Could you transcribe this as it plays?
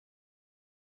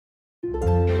Good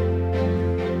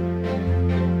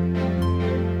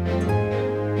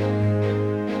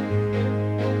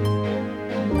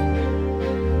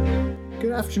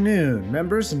afternoon,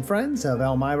 members and friends of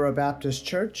Elmira Baptist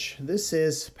Church. This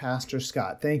is Pastor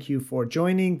Scott. Thank you for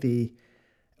joining the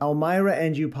Elmira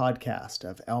and You podcast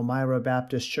of Elmira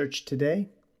Baptist Church today.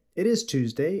 It is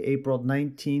Tuesday, April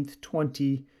 19th,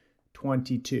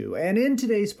 2022. And in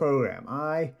today's program,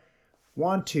 I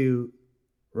want to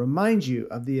remind you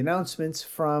of the announcements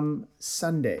from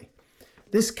Sunday.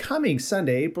 This coming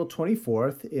Sunday, April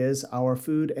 24th, is our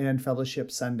Food and Fellowship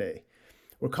Sunday.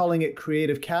 We're calling it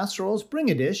Creative Casseroles.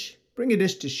 Bring a dish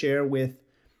to share with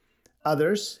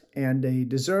others, and a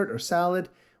dessert or salad.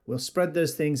 We'll spread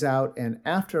those things out, and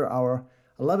after our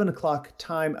 11 o'clock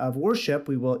time of worship,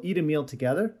 we will eat a meal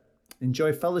together,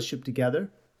 enjoy fellowship together.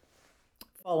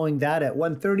 Following that, at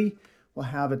 1:30, we'll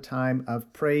have a time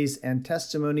of praise and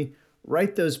testimony.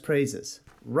 Write those praises,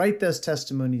 write those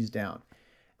testimonies down.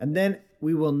 And then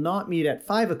we will not meet at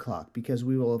 5 o'clock because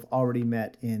we will have already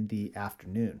met in the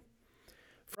afternoon.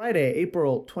 Friday,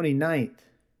 April 29th,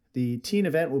 the teen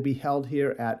event will be held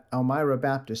here at Elmira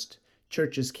Baptist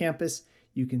Church's campus.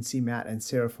 You can see Matt and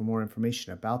Sarah for more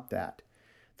information about that.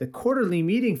 The quarterly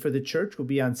meeting for the church will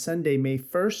be on Sunday, May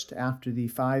 1st after the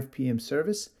 5 p.m.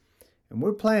 service. And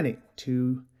we're planning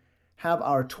to have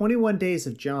our 21 Days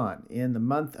of John in the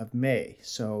month of May.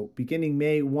 So beginning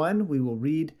May 1, we will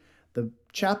read the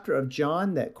chapter of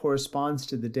John that corresponds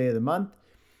to the day of the month.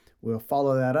 We'll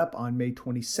follow that up on May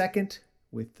 22nd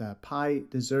with pie,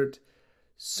 dessert,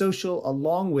 social,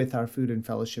 along with our food and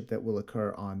fellowship that will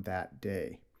occur on that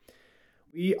day.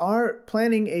 We are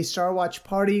planning a Star Watch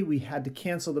party. We had to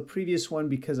cancel the previous one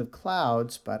because of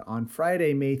clouds, but on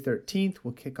Friday, May 13th,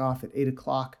 we'll kick off at 8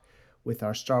 o'clock with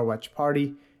our Star Watch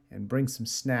party and bring some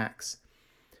snacks.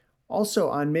 Also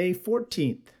on May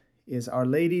 14th is our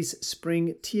Ladies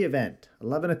Spring Tea event,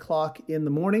 11 o'clock in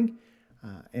the morning.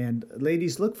 And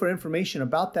ladies, look for information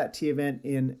about that tea event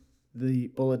in the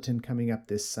bulletin coming up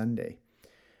this Sunday.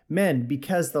 Men,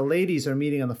 because the ladies are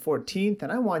meeting on the 14th,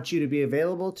 and I want you to be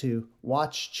available to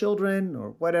watch children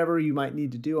or whatever you might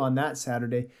need to do on that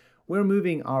Saturday, we're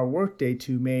moving our workday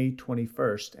to May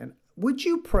 21st. And would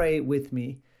you pray with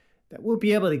me that we'll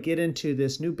be able to get into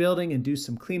this new building and do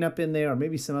some cleanup in there, or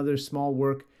maybe some other small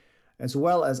work, as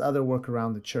well as other work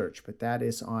around the church. But that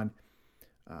is on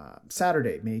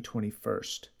Saturday, May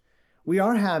 21st. We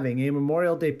are having a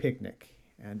Memorial Day picnic,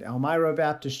 and Elmira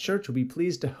Baptist Church will be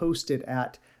pleased to host it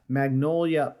at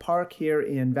Magnolia Park here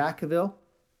in Vacaville.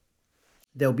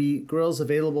 There'll be grills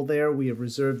available there. We have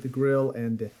reserved the grill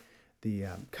and the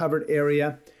covered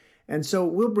area. And so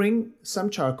we'll bring some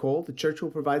charcoal. The church will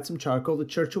provide some charcoal. The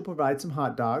church will provide some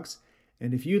hot dogs.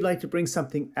 And if you'd like to bring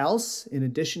something else in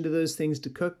addition to those things to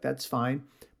cook, that's fine.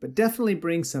 But definitely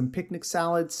bring some picnic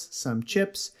salads, some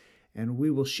chips, and we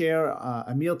will share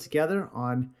a meal together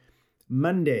on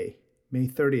Monday, May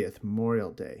 30th,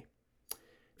 Memorial Day.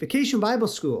 Vacation Bible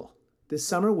School this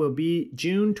summer will be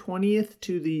June 20th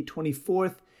to the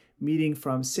 24th, meeting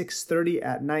from 6:30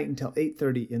 at night until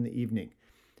 8:30 in the evening.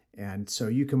 And so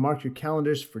you can mark your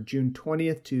calendars for June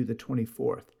 20th to the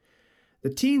 24th. The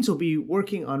teens will be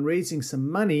working on raising some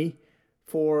money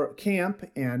for camp,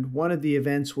 and one of the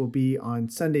events will be on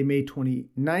Sunday, May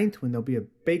 29th, when there'll be a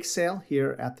bake sale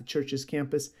here at the church's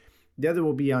campus. The other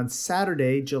will be on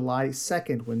Saturday, July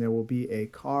 2nd, when there will be a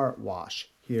car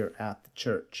wash here at the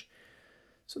church.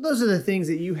 So those are the things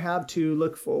that you have to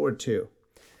look forward to.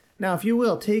 Now, if you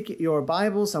will, take your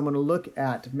Bibles. I'm going to look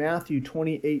at Matthew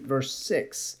 28, verse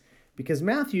 6, because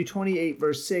Matthew 28,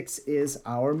 verse 6 is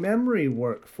our memory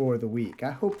work for the week.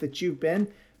 I hope that you've been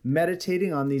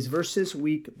meditating on these verses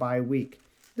week by week.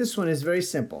 This one is very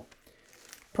simple.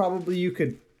 Probably you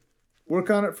could work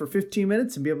on it for 15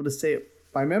 minutes and be able to say it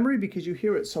by memory because you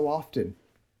hear it so often.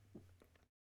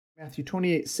 Matthew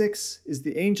 28, 6 is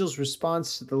the angel's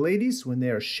response to the ladies when they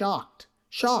are shocked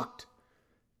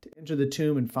to enter the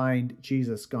tomb and find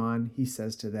Jesus gone. He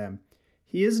says to them,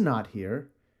 "He is not here,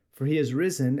 for he is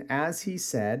risen, as he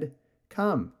said.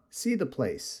 Come, see the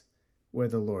place where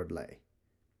the Lord lay."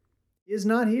 He is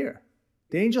not here.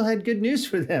 The angel had good news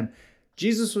for them.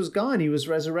 Jesus was gone. He was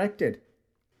resurrected.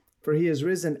 For he is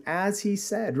risen as he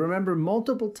said. Remember,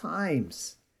 multiple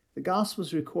times the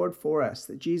Gospels record for us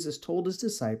that Jesus told his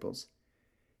disciples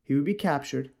he would be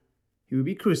captured, he would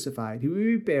be crucified, he would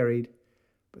be buried,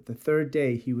 but the third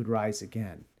day he would rise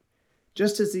again.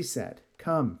 Just as he said,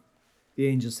 "Come," the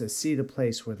angel says, "see the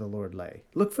place where the Lord lay."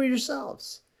 Look for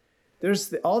yourselves.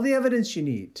 There's all the evidence you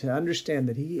need to understand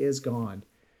that he is gone.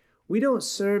 We don't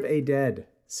serve a dead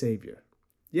Savior.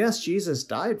 Yes, Jesus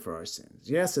died for our sins.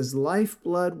 Yes, his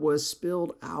lifeblood was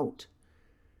spilled out.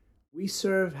 We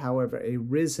serve, however, a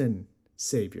risen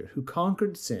Savior who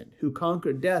conquered sin, who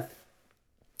conquered death,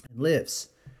 and lives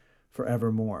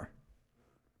forevermore.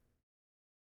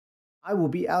 I will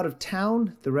be out of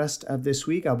town the rest of this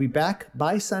week. I'll be back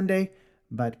by Sunday,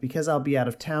 but because I'll be out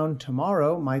of town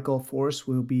tomorrow, Michael Force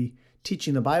will be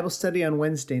teaching the Bible study on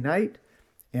Wednesday night,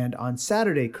 and on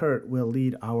Saturday, Kurt will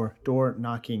lead our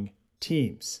door-knocking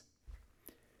teams.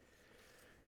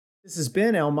 This has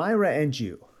been Elmira and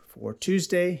You for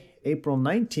Tuesday, April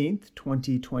 19th,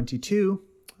 2022.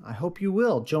 I hope you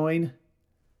will join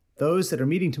those that are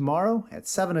meeting tomorrow at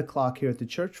 7 o'clock here at the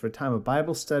church for a time of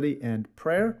Bible study and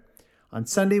prayer. On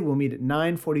Sunday, we'll meet at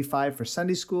 9:45 for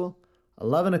Sunday school,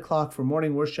 11 o'clock for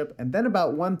morning worship, and then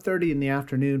about 1:30 in the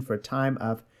afternoon for a time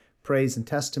of praise and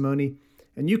testimony.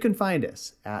 And you can find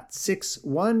us at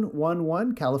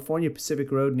 6111 California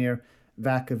Pacific Road near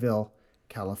Vacaville,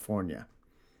 California.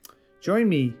 Join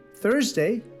me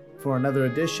Thursday for another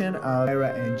edition of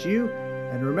Elmira and You,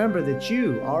 and remember that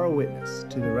you are a witness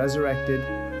to the resurrected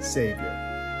Savior.